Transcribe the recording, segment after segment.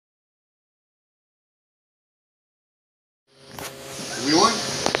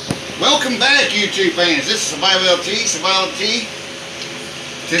Welcome back, YouTube fans. This is Survival LT.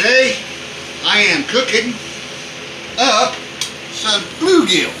 Today, I am cooking up some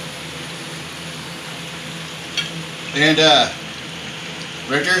bluegill. And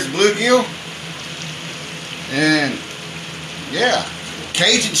right there's bluegill. And yeah,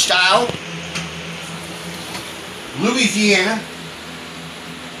 Cajun style, Louisiana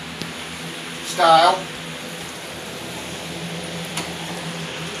style.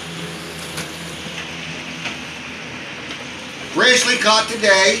 Freshly caught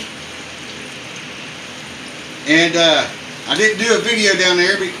today, and I didn't do a video down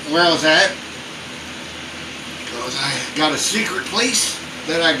there where I was at because I got a secret place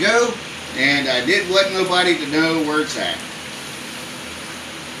that I go, and I didn't want nobody to know where it's at.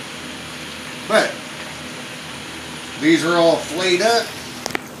 But these are all flayed up,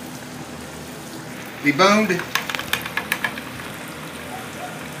 deboned.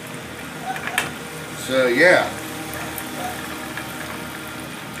 So yeah.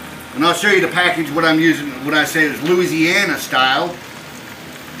 And I'll show you the package, what I'm using, what I say is Louisiana style.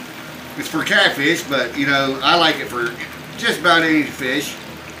 It's for catfish, but you know, I like it for just about any fish.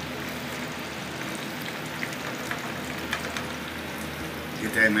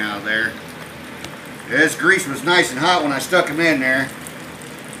 Get them out of there. This grease was nice and hot when I stuck them in there.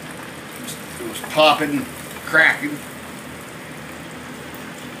 It was popping, cracking.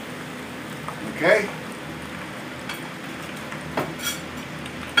 Okay.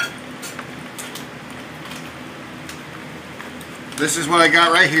 This is what I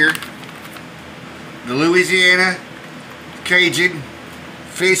got right here. The Louisiana Cajun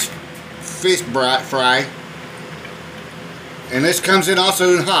fish fry. And this comes in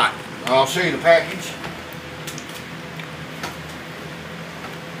also in hot. I'll show you the package.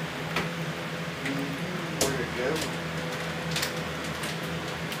 Where'd it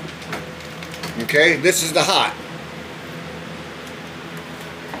go? Okay, this is the hot.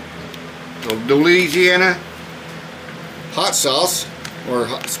 The Louisiana hot sauce, or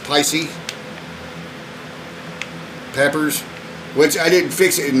hot, spicy peppers, which I didn't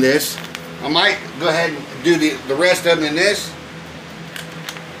fix it in this. I might go ahead and do the rest of them in this,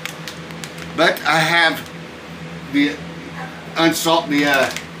 but I have the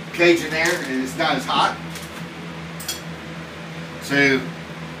Cajun there, and it's not as hot. So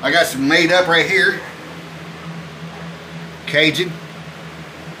I got some made up right here, Cajun.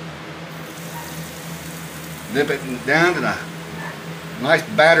 Dip it down in a nice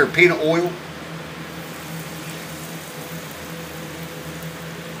batter of peanut oil.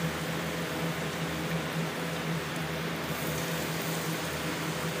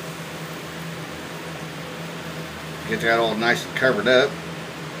 Get that all nice and covered up.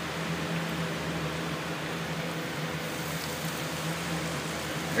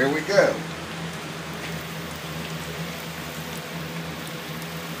 There we go.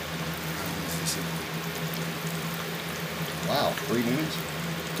 Wow, 3 minutes?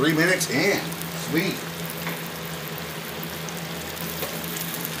 3 minutes in. Sweet.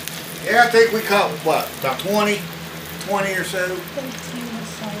 Yeah, I think we caught, what, about 20 or so? 15 or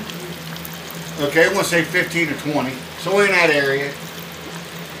so. Okay, I'm going to say 15 or 20. So we're in that area.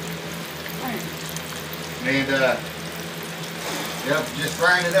 And, yep, just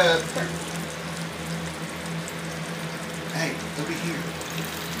frying it up. Hey, look at here.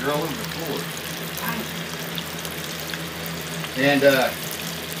 You're all over the floor. And so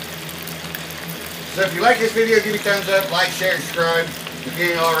if you like this video, give me a thumbs up, like, share, and subscribe. If you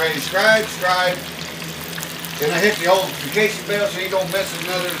ain't already subscribe. And I hit the old notification bell so you don't miss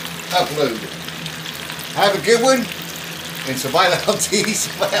another upload. Have a good one. And Survival LT,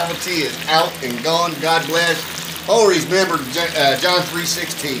 Survival LT is out and gone. God bless. Always remember John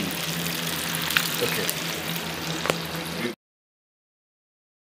 3:16. Okay.